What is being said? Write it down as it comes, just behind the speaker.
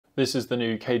This is the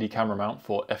new KD camera mount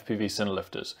for FPV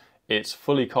Cinelifters. It's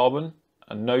fully carbon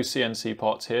and no CNC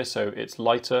parts here, so it's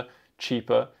lighter,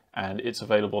 cheaper, and it's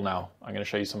available now. I'm going to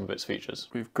show you some of its features.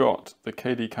 We've got the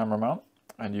KD camera mount,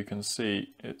 and you can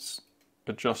see it's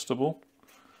adjustable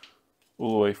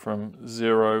all the way from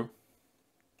 0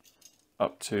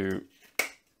 up to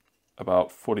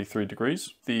about 43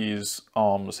 degrees. These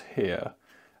arms here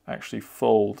actually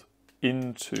fold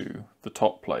into the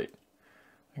top plate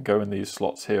and go in these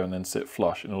slots here and then sit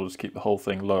flush in order to keep the whole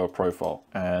thing lower profile.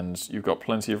 And you've got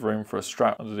plenty of room for a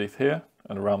strap underneath here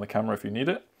and around the camera if you need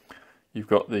it. You've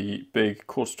got the big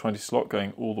 1/4-20 slot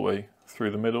going all the way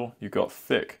through the middle. You've got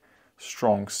thick,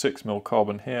 strong 6mm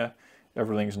carbon here.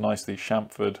 Everything's nicely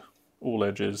chamfered, all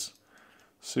edges,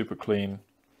 super clean.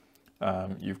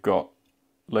 You've got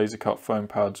laser cut foam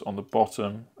pads on the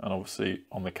bottom and obviously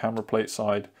on the camera plate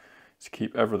side to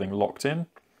keep everything locked in.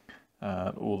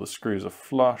 And all the screws are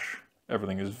flush.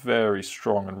 Everything is very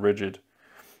strong and rigid.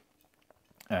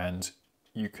 And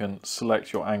you can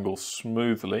select your angle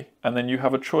smoothly. And then you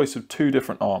have a choice of 2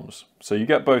 different arms. So you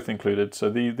get both included.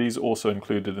 So these are also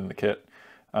included in the kit.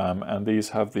 And these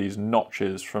have these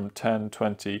notches from 10,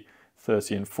 20,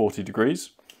 30 and 40 degrees.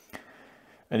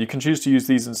 And you can choose to use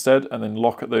these instead and then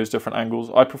lock at those different angles.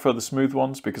 I prefer the smooth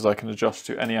ones because I can adjust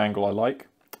to any angle I like.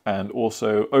 And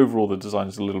also overall the design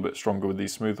is a little bit stronger with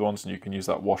these smooth ones, and you can use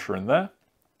that washer in there.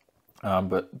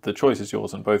 But the choice is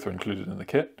yours, and both are included in the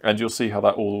kit. And you'll see how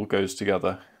that all goes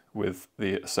together with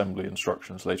the assembly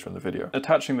instructions later in the video.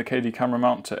 Attaching the KD camera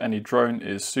mount to any drone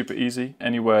is super easy.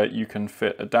 Anywhere you can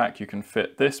fit a DAC, you can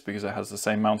fit this because it has the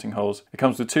same mounting holes. It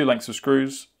comes with 2 lengths of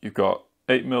screws. You've got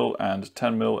 8mm and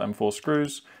 10mm M4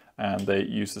 screws, and they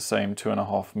use the same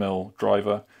 2.5mm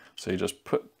driver. So you just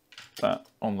put that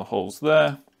on the holes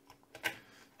there,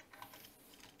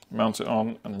 mount it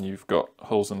on, and then you've got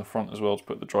holes in the front as well to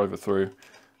put the driver through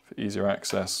for easier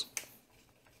access.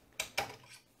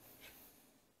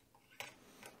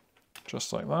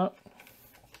 Just like that.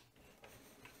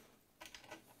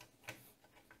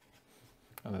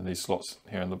 And then these slots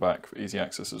here in the back for easy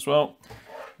access as well.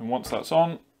 And once that's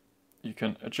on, you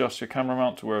can adjust your camera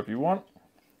mount to wherever you want.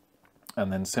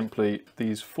 And then simply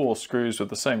these 4 screws with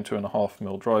the same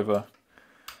 2.5mm driver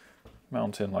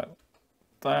mount in like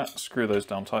that, screw those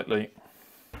down tightly.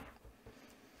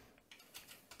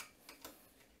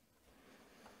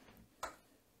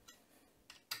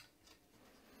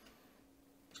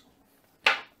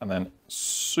 And then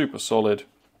super solid,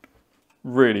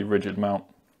 really rigid mount.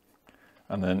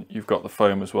 And then you've got the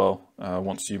foam as well,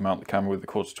 once you mount the camera with the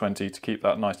 1/4-20 to keep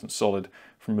that nice and solid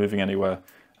from moving anywhere.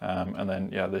 And then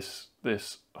yeah,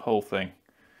 this whole thing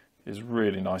is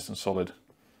really nice and solid.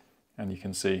 And you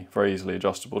can see very easily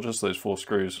adjustable, just those 4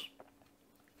 screws,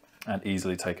 and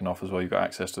easily taken off as well. You've got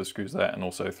access to the screws there and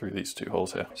also through these 2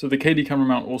 holes here. So the KD camera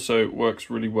mount also works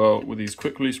really well with these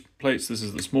quick release plates. This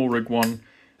is the small rig one,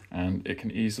 and it can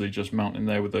easily just mount in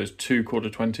there with those 2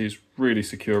 1/4-20s, really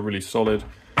secure, really solid.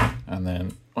 And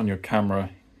then on your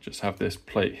camera, just have this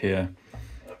plate here,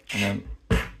 and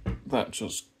then that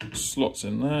just slots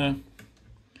in there.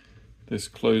 This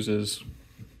closes,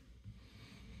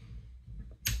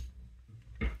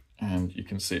 and you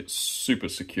can see it's super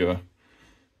secure,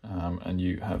 and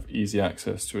you have easy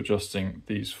access to adjusting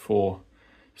these 4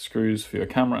 screws for your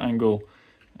camera angle,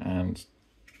 and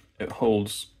it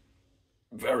holds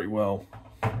very well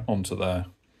onto there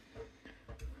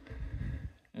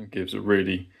and gives a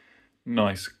really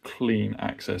nice clean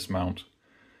access mount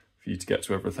for you to get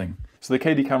to everything. So the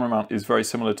KD camera mount is very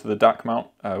similar to the DAC mount,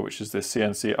 which is this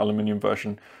CNC aluminium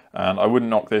version, and I wouldn't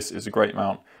knock this. It's a great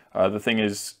mount. The thing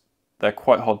is, they're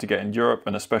quite hard to get in Europe,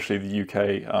 and especially the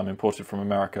UK, imported from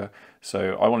America.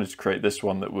 So I wanted to create this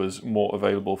one that was more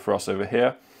available for us over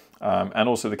here. And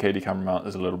also the KD camera mount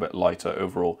is a little bit lighter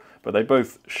overall, but they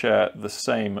both share the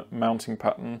same mounting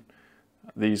pattern,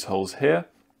 these holes here.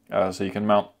 So you can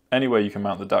mount anywhere you can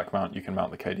mount the DAC mount, you can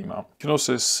mount the KD mount. You can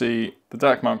also see the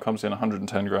DAC mount comes in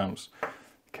 110 grams,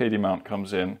 the KD mount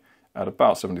comes in at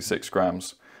about 76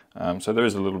 grams. So there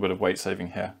is a little bit of weight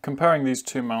saving here. Comparing these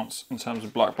 2 mounts in terms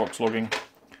of black box logging,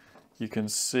 you can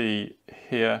see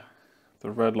here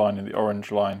the red line and the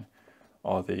orange line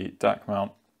are the DAC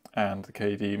mount and the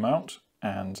KD mount,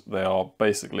 and they are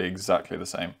basically exactly the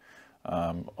same.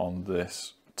 On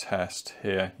this test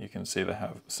here, you can see they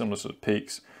have similar sort of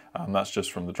peaks. That's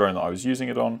just from the drone that I was using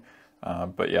it on.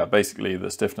 But yeah, basically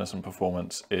the stiffness and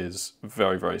performance is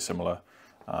very, very similar.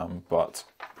 But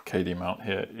KD mount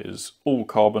here is all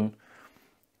carbon,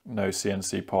 no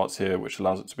CNC parts here, which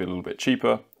allows it to be a little bit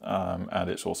cheaper, and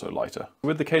it's also lighter.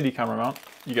 With the KD camera mount,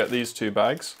 you get these 2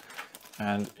 bags,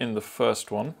 and in the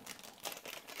first one,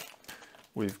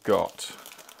 we've got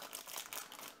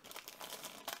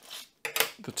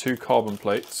the two carbon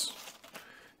plates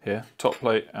here, top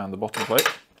plate and the bottom plate,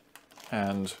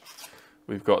 and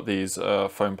we've got these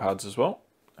foam pads as well,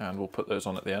 and we'll put those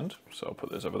on at the end, so I'll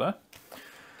put those over there.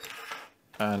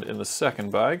 And in the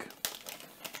second bag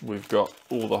we've got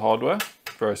all the hardware,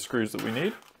 various screws that we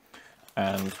need,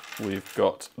 and we've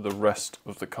got the rest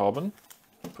of the carbon.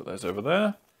 We'll put those over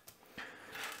there.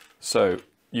 So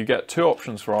you get two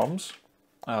options for arms.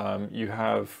 You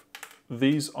have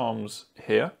these arms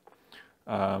here,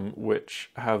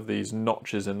 which have these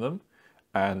notches in them,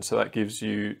 and so that gives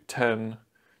you 10,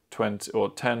 20,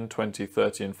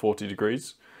 30 and 40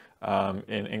 degrees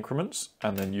in increments.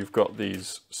 And then you've got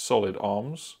these solid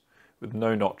arms with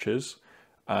no notches,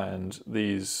 and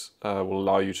these will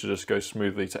allow you to just go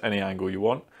smoothly to any angle you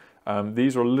want.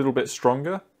 These are a little bit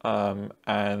stronger,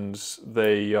 and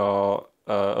they are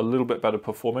a little bit better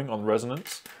performing on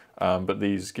resonance, but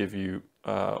these give you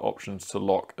options to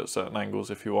lock at certain angles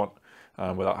if you want,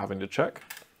 without having to check.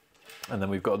 And then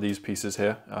we've got these pieces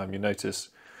here. You notice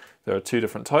there are two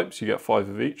different types. You get 5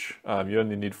 of each. You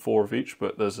only need 4 of each,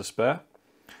 but there's a spare.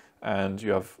 And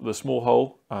you have the small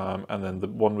hole, and then the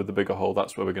one with the bigger hole,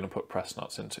 that's where we're going to put press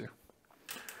nuts into.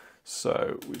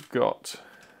 So we've got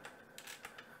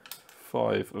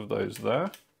 5 of those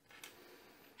there,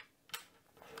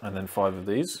 and then 5 of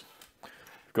these.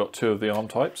 We've got 2 of the arm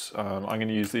types. I'm going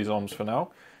to use these arms for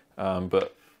now,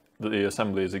 but the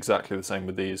assembly is exactly the same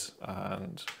with these,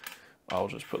 and I'll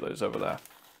just put those over there.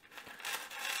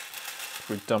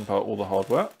 We dump out all the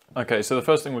hardware. Okay, so the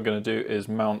first thing we're going to do is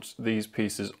mount these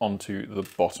pieces onto the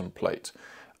bottom plate.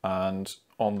 And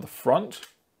on the front,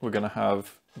 we're going to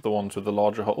have the ones with the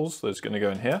larger holes. Those are going to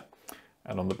go in here.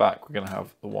 And on the back, we're going to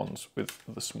have the ones with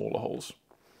the smaller holes.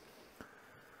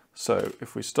 So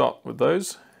if we start with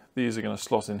those, these are going to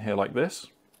slot in here like this.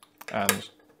 And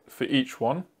for each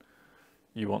one,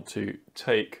 you want to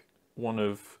take one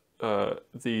of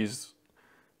these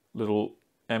little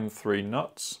M3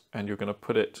 nuts, and you're going to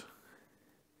put it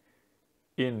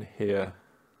in here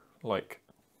like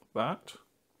that.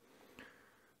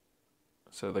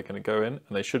 So they're going to go in, and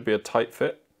they should be a tight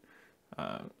fit.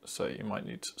 So you might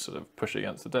need to sort of push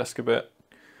against the desk a bit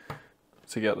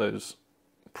to get those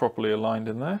properly aligned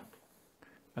in there.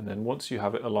 And then once you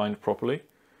have it aligned properly,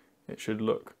 it should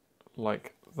look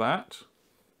like that.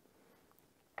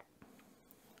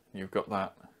 You've got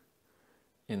that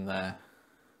in there.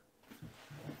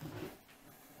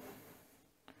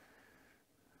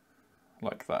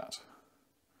 Like that.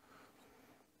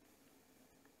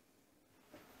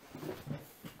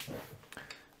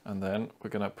 And then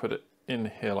we're going to put it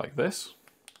in here like this.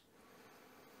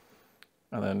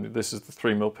 And then this is the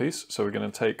 3mm piece. So we're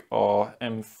going to take our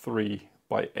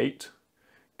M3x8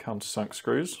 countersunk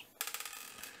screws,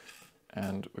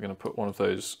 and we're going to put one of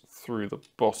those through the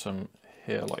bottom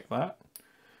here like that.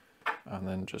 And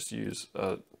then just use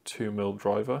a 2mm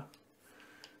driver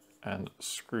and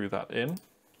screw that in.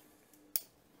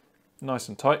 Nice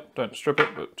and tight, don't strip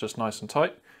it, but just nice and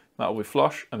tight. That will be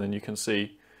flush, and then you can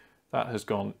see that has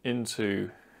gone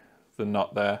into the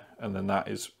nut there, and then that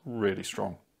is really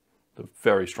strong. A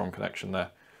very strong connection there,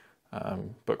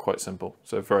 but quite simple,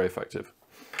 so very effective.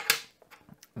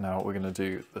 Now we're going to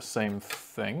do the same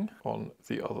thing on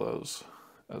the others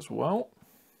as well.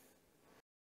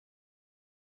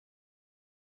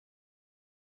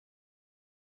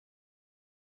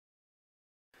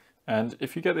 And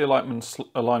if you get the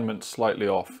alignment slightly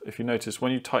off, if you notice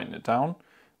when you tighten it down,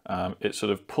 it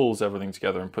sort of pulls everything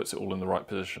together and puts it all in the right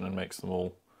position and makes them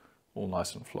all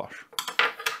nice and flush.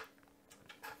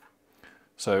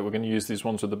 So we're going to use these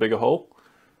ones with the bigger hole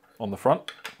on the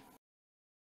front.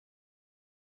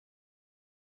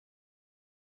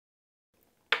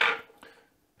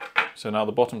 So now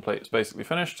the bottom plate is basically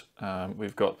finished.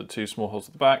 We've got the 2 small holes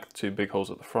at the back, 2 big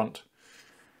holes at the front,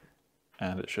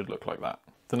 and it should look like that.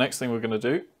 The next thing we're going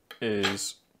to do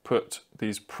is put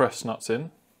these press nuts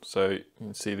in. So you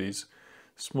can see these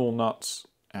small nuts,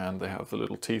 and they have the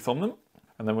little teeth on them.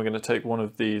 And then we're going to take one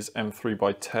of these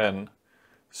M3x10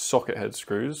 socket head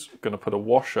screws. We're going to put a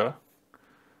washer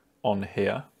on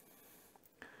here,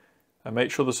 and make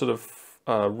sure the sort of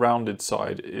rounded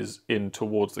side is in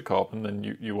towards the carbon,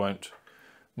 then you won't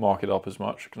mark it up as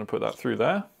much. I'm going to put that through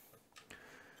there,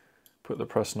 put the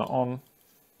press nut on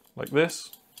like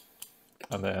this,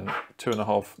 and then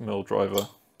 2.5mm driver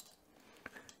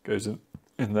goes in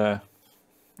there,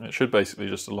 and it should basically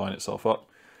just align itself up.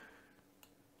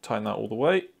 Tighten that all the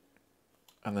way,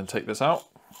 and then take this out,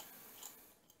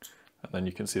 and then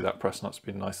you can see that press nut's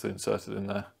been nicely inserted in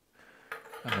there.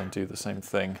 And then do the same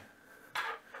thing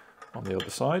on the other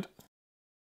side.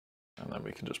 And then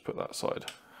we can just put that aside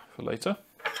for later.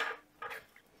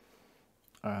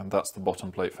 And that's the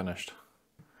bottom plate finished.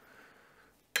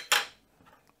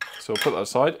 So we'll put that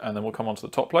aside and then we'll come onto the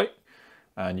top plate,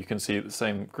 and you can see the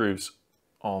same grooves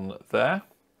on there,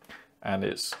 and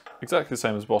it's exactly the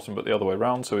same as bottom but the other way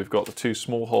around. So we've got the two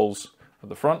small holes at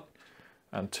the front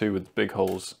and two with big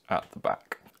holes at the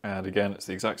back. And again, it's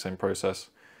the exact same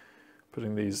process.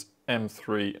 Putting these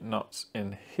M3 nuts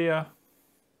in here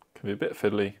can be a bit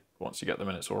fiddly. Once you get them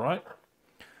in, it's all right.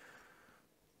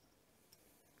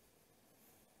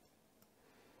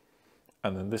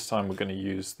 And then this time we're going to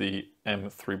use the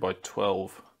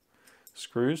M3x12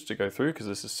 screws to go through, because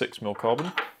this is 6mm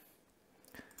carbon.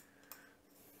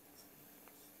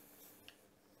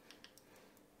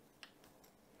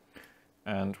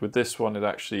 And with this one, it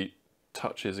actually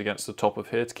touches against the top of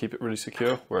here to keep it really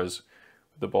secure, whereas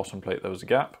with the bottom plate there was a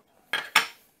gap.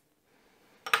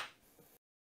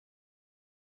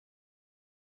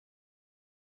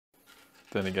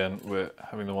 Then again, we're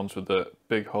having the ones with the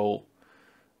big hole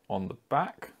on the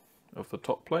back of the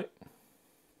top plate.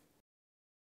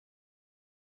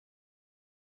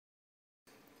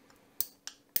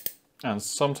 And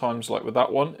sometimes, like with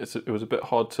that one, it was a bit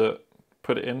hard to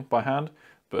put it in by hand,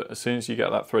 but as soon as you get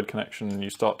that thread connection and you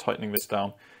start tightening this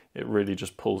down, it really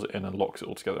just pulls it in and locks it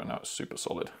all together, and now it's super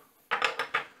solid.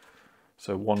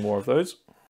 So one more of those.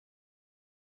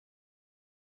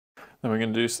 Then we're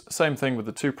going to do the same thing with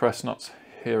the two press nuts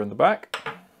here in the back.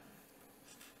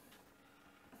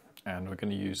 And we're going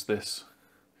to use this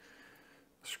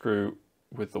screw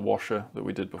with the washer that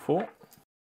we did before.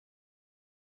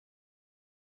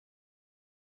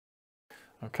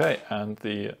 Okay, and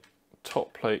the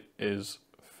top plate is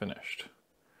finished.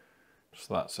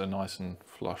 So that's so nice and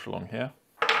flush along here.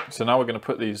 So now we're going to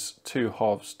put these two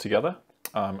halves together,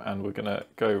 and we're going to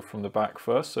go from the back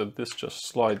first. So this just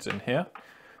slides in here,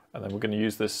 and then we're going to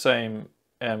use this same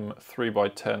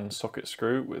M3x10 socket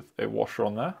screw with a washer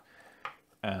on there.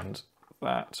 And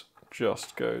that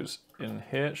just goes in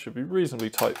here. It should be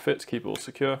reasonably tight fit to keep it all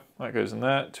secure. That goes in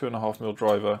there, 2.5mm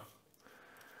driver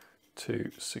to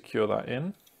secure that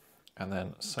in. And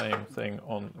then same thing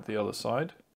on the other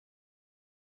side.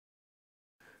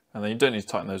 And then you don't need to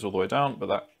tighten those all the way down, but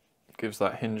that gives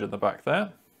that hinge in the back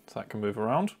there, so that can move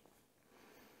around.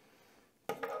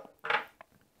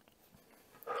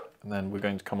 And then we're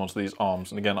going to come onto these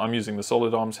arms. And again, I'm using the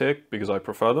solid arms here because I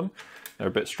prefer them. They're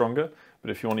a bit stronger. But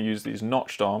if you want to use these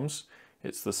notched arms,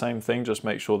 it's the same thing. Just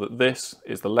make sure that this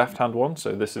is the left-hand one.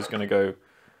 So this is going to go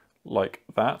like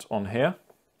that on here.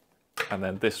 And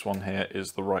then this one here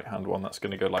is the right-hand one. That's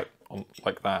going to go like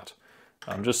that.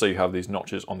 Just so you have these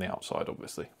notches on the outside,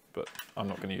 obviously. But I'm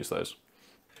not going to use those.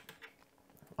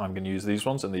 I'm going to use these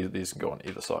ones, and these can go on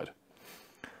either side.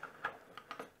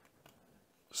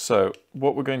 So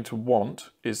what we're going to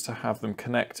want is to have them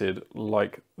connected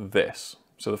like this.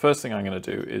 So the first thing I'm going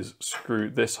to do is screw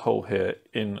this hole here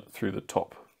in through the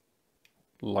top,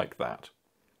 like that.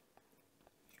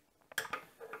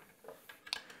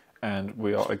 And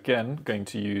we are again going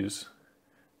to use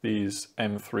these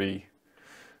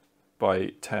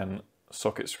M3x10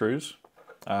 socket screws.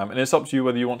 And it's up to you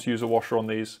whether you want to use a washer on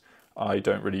these. I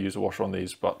don't really use a washer on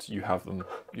these, but you have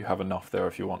enough there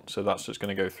if you want. So that's just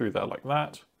going to go through there like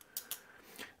that.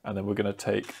 And then we're going to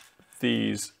take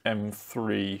these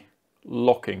M3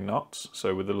 locking nuts,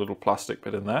 so with a little plastic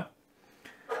bit in there,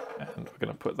 and we're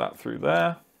going to put that through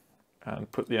there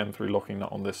and put the M3 locking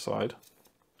nut on this side.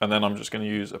 And then I'm just going to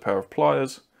use a pair of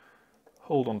pliers,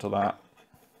 hold onto that,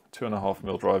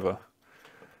 2.5mm driver,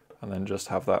 and then just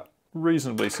have that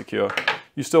reasonably secure.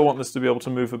 You still want this to be able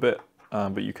to move a bit,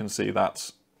 but you can see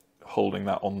that's holding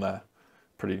that on there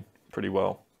pretty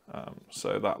well.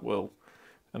 So that will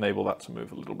enable that to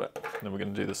move a little bit. And then we're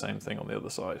going to do the same thing on the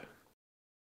other side.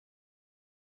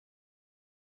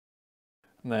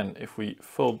 And then if we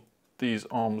fold these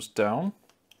arms down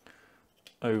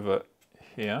over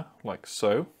here, like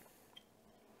so,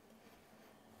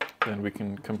 then we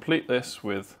can complete this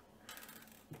with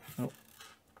a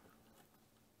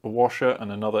washer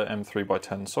and another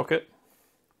M3x10 socket.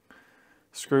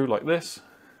 Screw like this,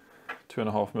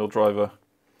 2.5mm driver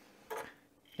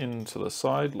into the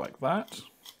side like that.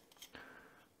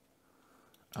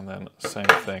 And then same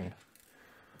thing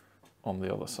on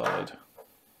the other side.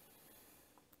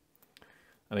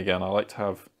 And again, I like to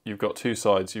have, you've got two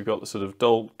sides. You've got the sort of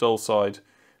dull side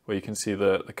where you can see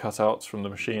the cutouts from the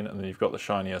machine, and then you've got the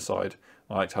shinier side.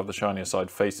 I like to have the shinier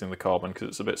side facing the carbon because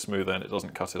it's a bit smoother and it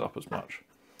doesn't cut it up as much.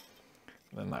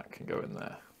 And then that can go in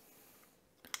there.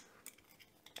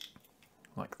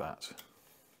 Like that.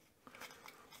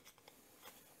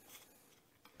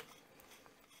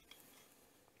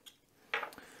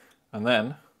 And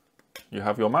then you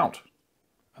have your mount.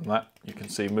 And that you can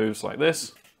see moves like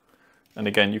this. And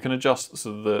again, you can adjust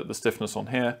the stiffness on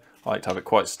here. I like to have it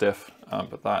quite stiff,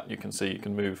 but that you can see you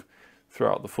can move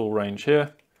throughout the full range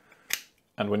here.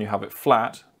 And when you have it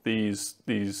flat, these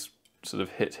sort of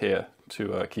hit here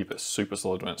to keep it super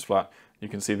solid when it's flat. You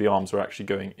can see the arms are actually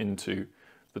going into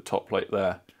the top plate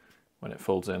there when it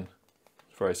folds in.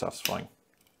 It's very satisfying.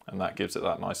 And that gives it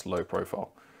that nice low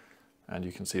profile. And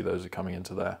you can see those are coming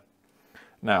into there.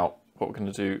 Now, what we're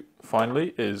going to do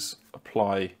finally is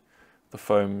apply the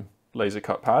foam laser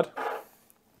cut pad.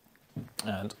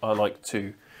 And I like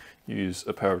to use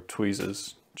a pair of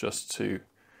tweezers just to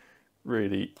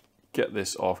really get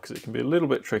this off, because it can be a little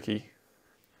bit tricky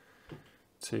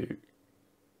to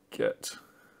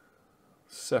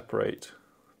separate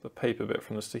the paper bit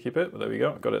from the sticky bit, but there we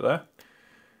go, I've got it there.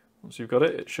 Once you've got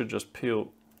it, it should just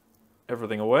peel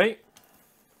everything away.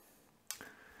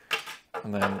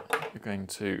 And then you're going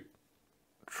to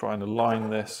try and align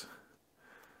this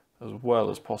as well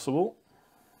as possible.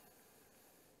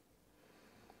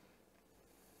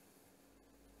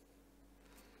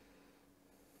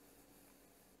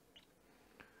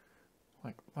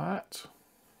 Like that.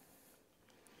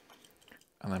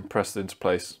 And then press it into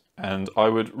place. And I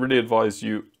would really advise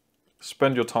you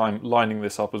spend your time lining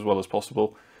this up as well as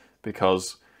possible,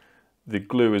 because the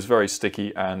glue is very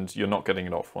sticky and you're not getting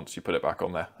it off once you put it back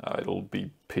on there. It'll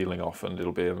be peeling off and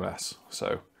it'll be a mess.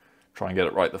 So try and get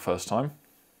it right the first time.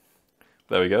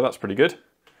 There we go, that's pretty good.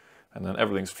 And then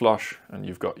everything's flush and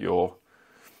you've got your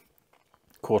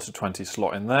 1/4-20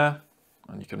 slot in there,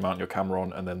 and you can mount your camera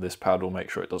on, and then this pad will make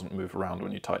sure it doesn't move around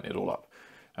when you tighten it all up.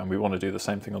 And we want to do the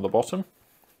same thing on the bottom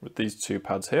with these two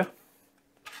pads here.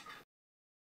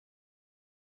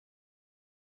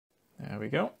 There we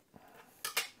go.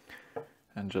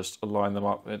 And just align them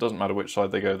up. It doesn't matter which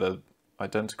side they go, they're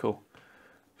identical.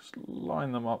 Just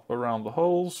line them up around the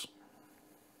holes.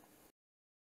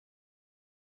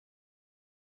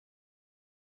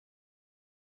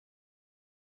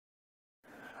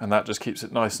 And that just keeps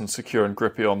it nice and secure and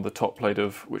grippy on the top plate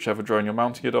of whichever drone you're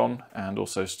mounting it on, and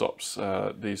also stops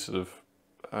these sort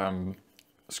of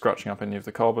scratching up any of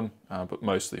the carbon, but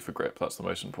mostly for grip. That's the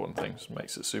most important thing. It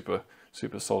makes it super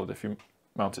solid. If you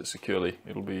mount it securely,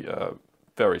 it'll be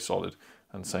very solid,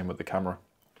 and same with the camera.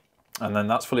 And then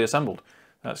that's fully assembled.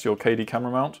 That's your KD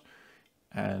camera mount,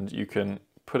 and you can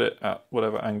put it at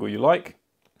whatever angle you like.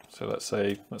 So let's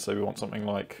say we want something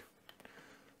like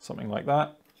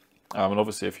that. And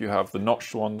obviously if you have the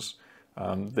notched ones,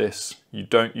 this, you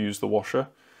don't use the washer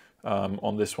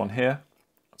on this one here.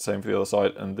 Same for the other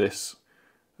side, and this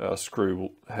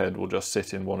screw head will just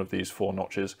sit in one of these 4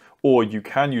 notches, or you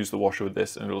can use the washer with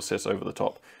this and it'll sit over the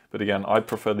top. But again, I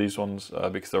prefer these ones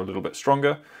because they're a little bit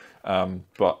stronger,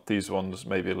 but these ones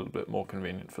may be a little bit more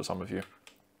convenient for some of you.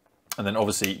 And then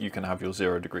obviously you can have your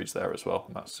 0 degrees there as well,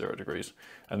 and that's 0 degrees.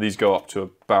 And these go up to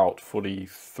about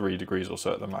 43 degrees or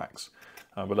so at the max.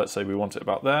 But let's say we want it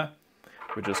about there.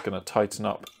 We're just going to tighten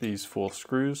up these 4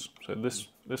 screws. So this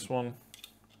one,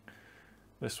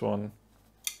 this one,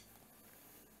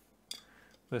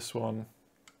 this one,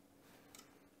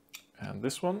 and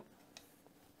this one.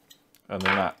 And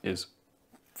then that is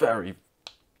very,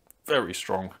 very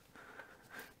strong.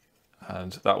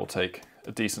 And that will take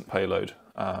a decent payload.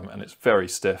 And it's very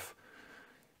stiff.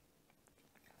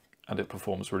 And it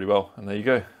performs really well. And there you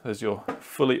go. There's your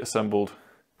fully assembled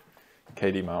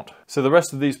KD mount. So the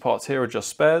rest of these parts here are just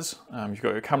spares. You've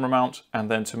got your camera mount, and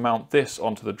then to mount this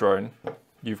onto the drone,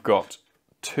 you've got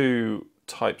 2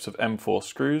 types of M4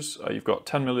 screws. You've got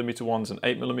 10mm ones and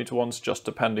 8mm ones, just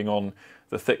depending on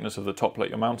the thickness of the top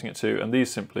plate you're mounting it to. And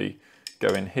these simply go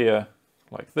in here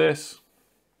like this.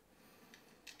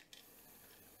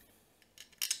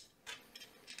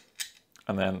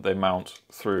 And then they mount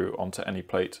through onto any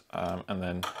plate. And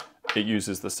then it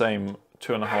uses the same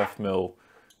 2.5mm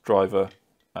driver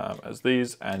as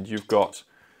these, and you've got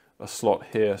a slot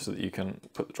here so that you can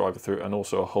put the driver through, and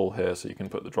also a hole here so you can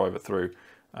put the driver through,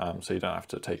 so you don't have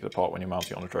to take it apart when you're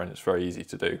mounting it on a drone. It's very easy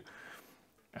to do,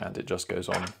 and it just goes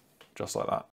on just like that.